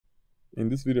In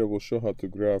this video, we'll show how to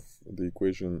graph the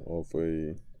equation of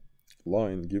a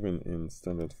line given in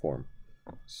standard form.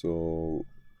 So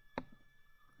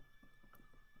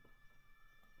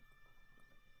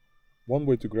one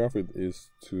way to graph it is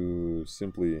to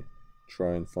simply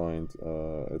try and find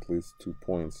at least 2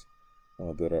 points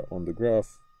that are on the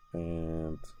graph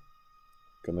and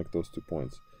connect those 2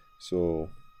 points. So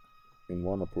in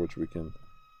one approach, we can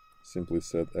simply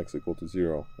set x equal to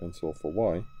 0 and solve for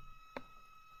y,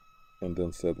 and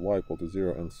then set y equal to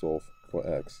 0 and solve for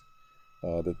x.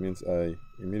 That means I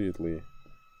immediately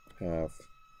have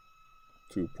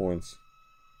 2 points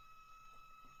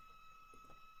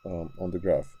on the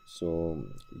graph. So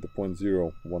the point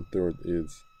 0, 1/3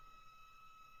 is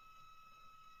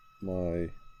my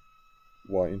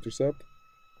y-intercept,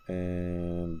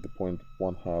 and the point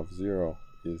 1/2, 0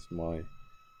 is my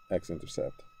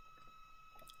x-intercept.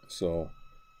 So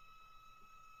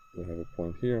we have a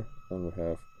point here and we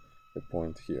have a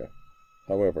point here.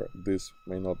 However, this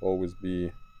may not always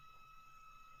be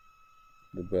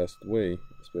the best way,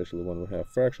 especially when we have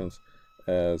fractions,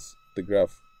 as the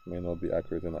graph may not be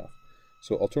accurate enough.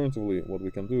 So alternatively, what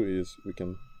we can do is we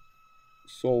can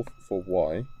solve for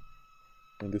y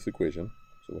in this equation.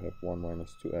 So we have 1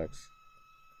 minus 2x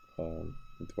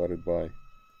divided by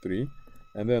 3,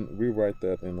 and then rewrite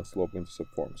that in a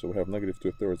slope-intercept form. So we have negative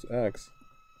 2/3 x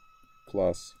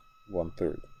plus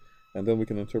 1/3. And then we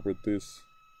can interpret these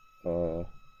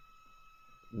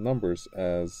numbers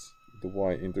as the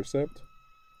y-intercept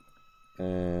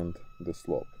and the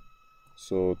slope.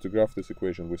 So to graph this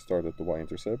equation, we start at the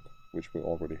y-intercept, which we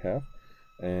already have,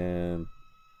 and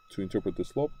to interpret the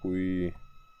slope, we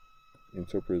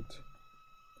interpret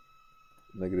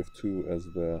negative 2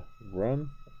 as the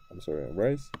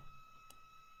rise,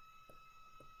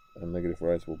 and negative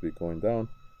rise will be going down,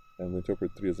 and we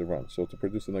interpret 3 as a run. So to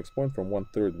produce the next point, from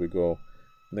 1/3 we go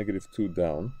negative 2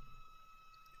 down,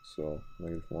 so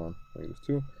negative 1, negative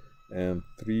 2, and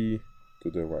 3 to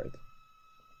the right.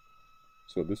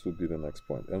 So this would be the next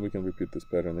point, and we can repeat this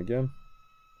pattern again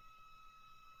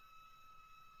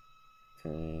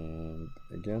and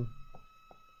again.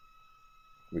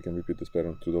 We can repeat this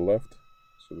pattern to the left,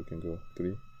 so we can go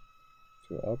 3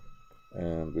 to up,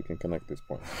 and we can connect this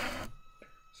point.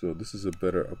 So this is a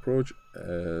better approach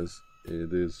as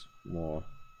it is more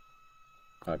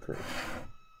accurate.